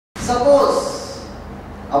Suppose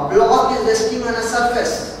a block is resting on a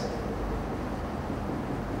surface.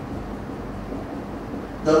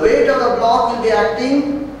 The weight of the block will be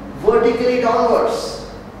acting vertically downwards.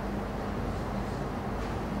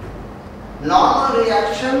 Normal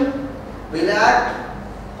reaction will act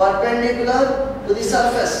perpendicular to the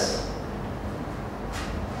surface.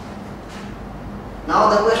 Now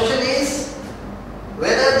the question is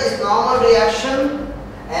whether this normal reaction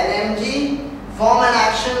and Mg form an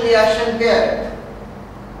action-reaction pair.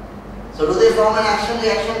 So do they form an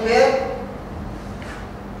action-reaction pair?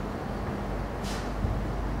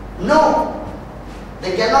 No,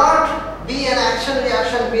 they cannot be an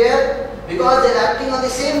action-reaction pair because they are acting on the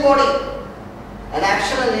same body. An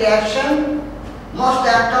action and reaction must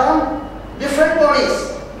act on different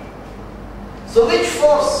bodies. So which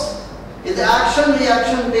force is the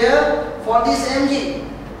action-reaction pair for this Mg?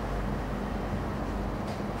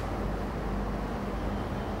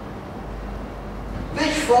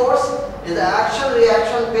 Which force is the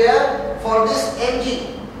action-reaction pair for this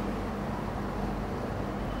Mg?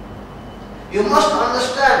 You must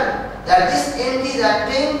understand that this Mg is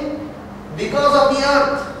acting because of the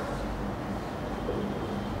earth.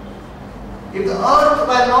 If the earth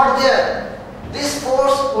were not there, this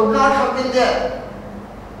force would not have been there.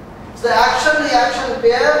 So the action-reaction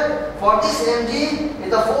pair for this Mg is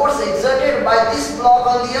the force exerted by this block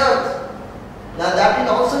on the earth. Now that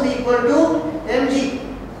will also be equal to Mg.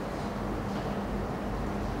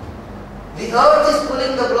 The earth is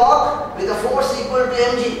pulling the block with a force equal to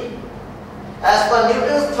Mg. As per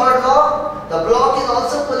Newton's third law, the block is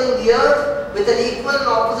also pulling the earth with an equal and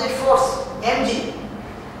opposite force, Mg.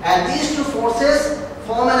 And these two forces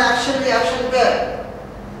form an action-reaction pair.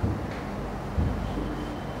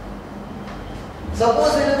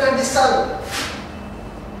 Suppose we look at the sun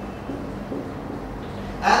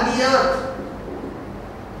and the earth.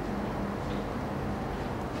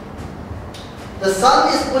 The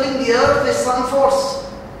sun is pulling the earth with some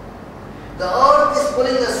force. The earth is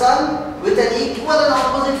pulling the sun with an equal and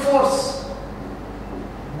opposite force.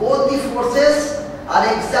 Both the forces are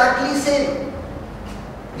exactly same.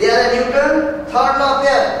 They are a Newton third law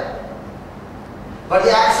pair. But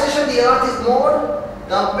the acceleration of the earth is more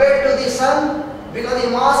compared to the sun because the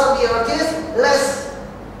mass of the earth is less.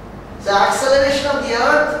 So acceleration of the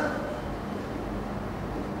earth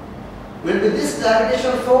will be this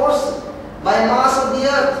gravitational force by mass of the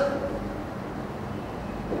earth.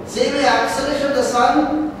 Same way acceleration of the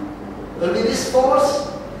sun will be this force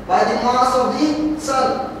by the mass of the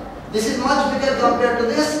sun. This is much bigger compared to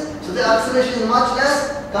this, so the acceleration is much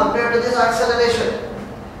less compared to this acceleration.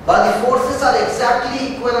 But the forces are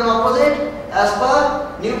exactly equal and opposite as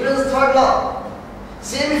per Newton's third law.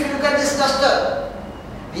 Same if you look at this duster.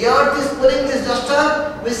 The earth is pulling this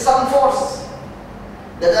duster with some force.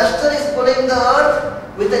 The duster is pulling the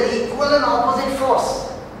earth with an equal and opposite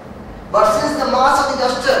force. But since the mass of the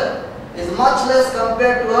duster is much less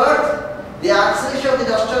compared to earth, the acceleration of the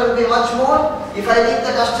duster will be much more if I leave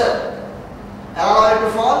the duster and allow it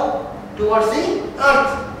to fall towards the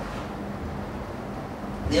earth.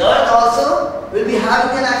 The earth also will be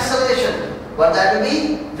having an acceleration, but that will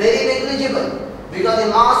be very negligible because the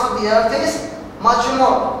mass of the earth is much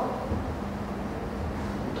more.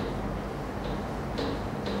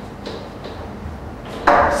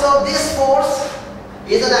 So this force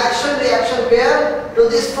is an action-reaction pair to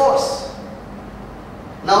this force.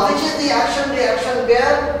 Now which is the action-reaction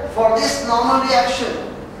pair for this normal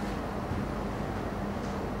reaction?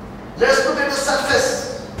 Let us look at the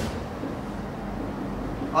surface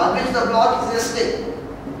on which the block is resting.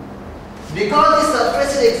 Because the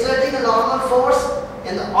surface is exerting a normal force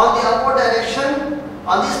on the upward direction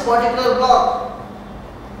on this particular block,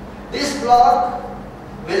 this block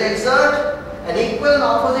will exert an equal and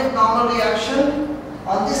opposite normal reaction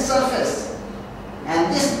on this surface,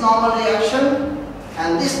 and this normal reaction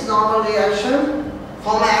and this normal reaction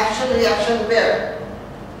form an action-reaction pair.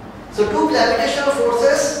 So two gravitational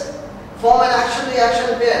forces form an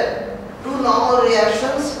action-reaction pair. Two normal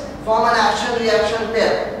reactions form an action-reaction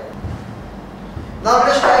pair. Now let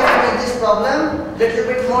us try to make this problem a little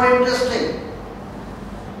bit more interesting.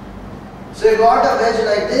 So you got a wedge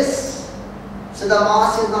like this. So the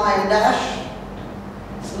mass is now m dash.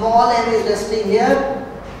 Small m is resting here.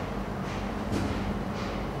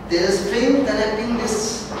 There is a string connecting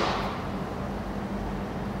this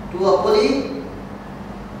to a pulley.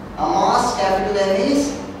 A mass capital M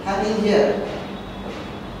is hanging here.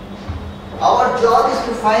 Our job is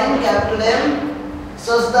to find capital M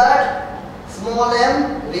such that small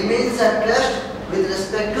m remains at rest with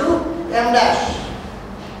respect to m dash.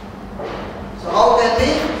 So how can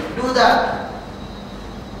we do that?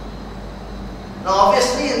 Now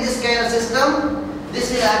obviously in this kind of system,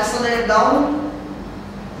 this will accelerate down,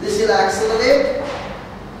 this will accelerate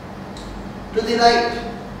to the right.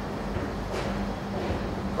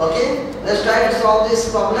 Okay, let's try to solve this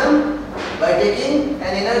problem by taking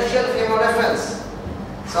an inertial frame of reference.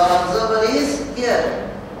 So our observer is here.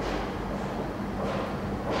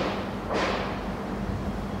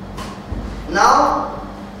 Now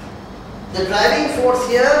the driving force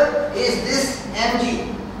here is this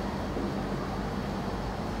mg,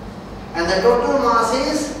 and the total mass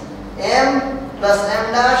is m plus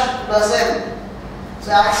m dash plus m.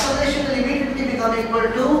 So acceleration will immediately become equal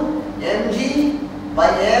to mg by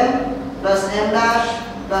m plus m dash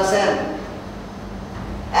plus m.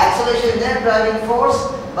 Acceleration is net driving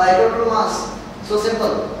force by total mass. So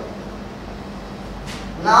simple.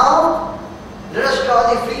 Now let us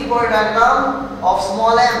draw the free body diagram of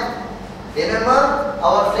small m. Remember,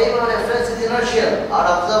 our frame of reference is inertial.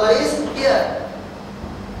 Our observer is here.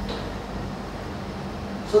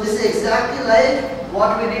 So this is exactly like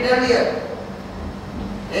what we did earlier.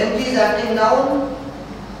 mg is acting down.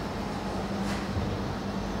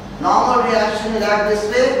 Normal reaction will act this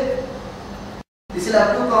way. This will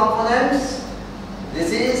have two components.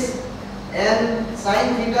 This is n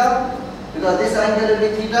sin theta, because this angle will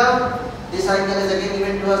be theta. This angle is again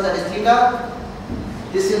given to us, that is theta.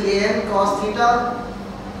 This will be n cos theta.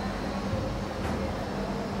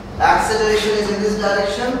 Acceleration is in this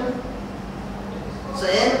direction. So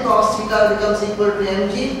n cos theta becomes equal to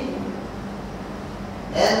mg.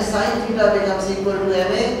 N sin theta becomes equal to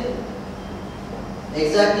ma.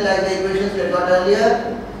 Exactly like the equations we got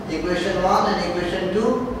earlier. Equation 1 and equation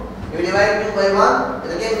 2. You divide 2 by 1.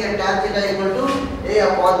 You again get tan theta equal to a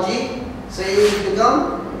upon g. So it will become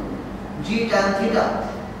g tan theta.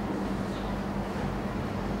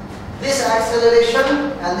 This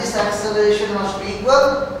acceleration and this acceleration must be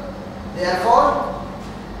equal. Therefore,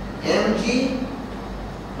 mg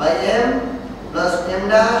by m plus m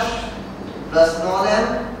dash plus small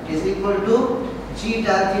m is equal to g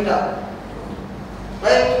tan theta.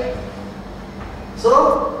 Right?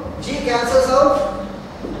 So, g cancels out.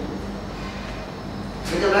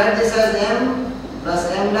 We can write this as m plus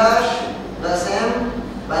m dash plus m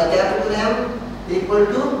by capital M equal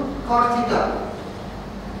to cot theta.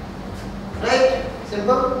 Right?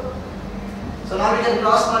 Simple. So now we can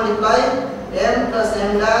cross multiply m plus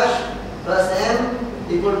m dash plus m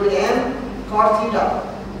equal to m cot theta.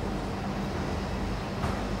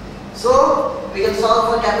 So we can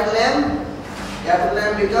solve for capital M. Capital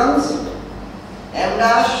M becomes m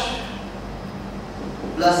dash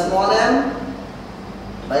plus small m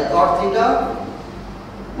by cot theta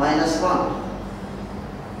minus 1.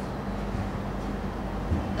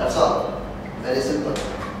 That's all. Very simple.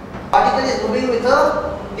 Particle is moving with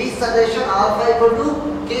a deceleration alpha equal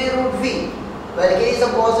to k root v, where k is a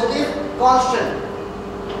positive constant.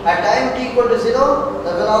 At time t equal to 0,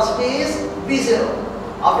 the velocity is v0.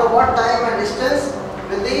 After what time and distance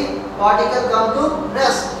will the particle come to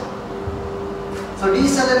rest? So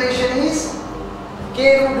deceleration is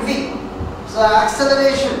k root v. So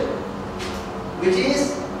acceleration, which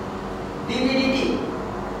is dv dt,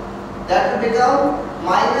 that will become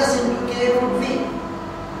minus into k root v.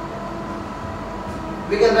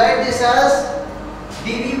 We can write this as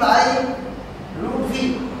dv by root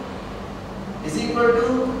v is equal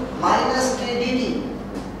to minus k dt.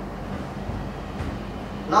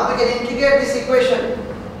 Now we can integrate this equation.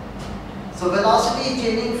 So velocity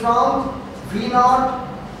changing from v0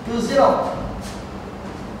 to 0.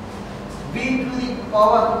 v to the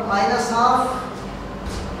power minus half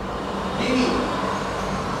dv.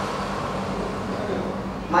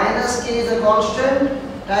 Minus k is a constant,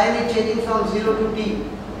 time is changing from 0 to t.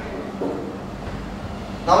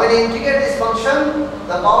 Now when you integrate this function,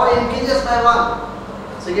 the power increases by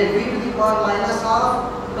 1. So you get v to the power minus half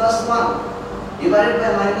plus 1 divided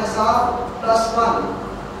by minus half plus 1.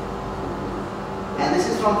 And this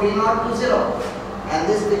is from v0 to 0. And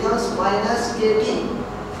this becomes minus kt.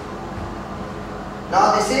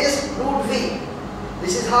 Now this is root v.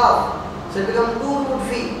 This is half. So it becomes 2 root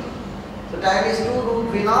v. So time is 2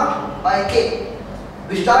 root v0 by k.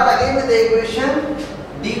 We start again with the equation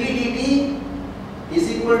dv dt is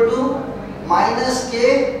equal to minus k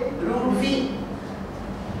root v.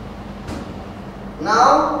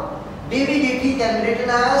 Now dv dt can be written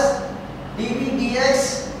as dv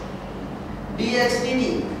dx dx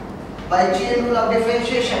dt by chain rule of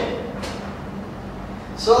differentiation.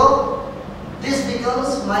 So this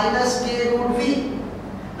becomes minus k root v.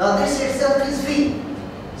 Now this itself is v.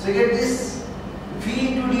 So you get this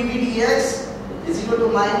v to dv dx is equal to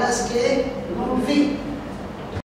minus k root v.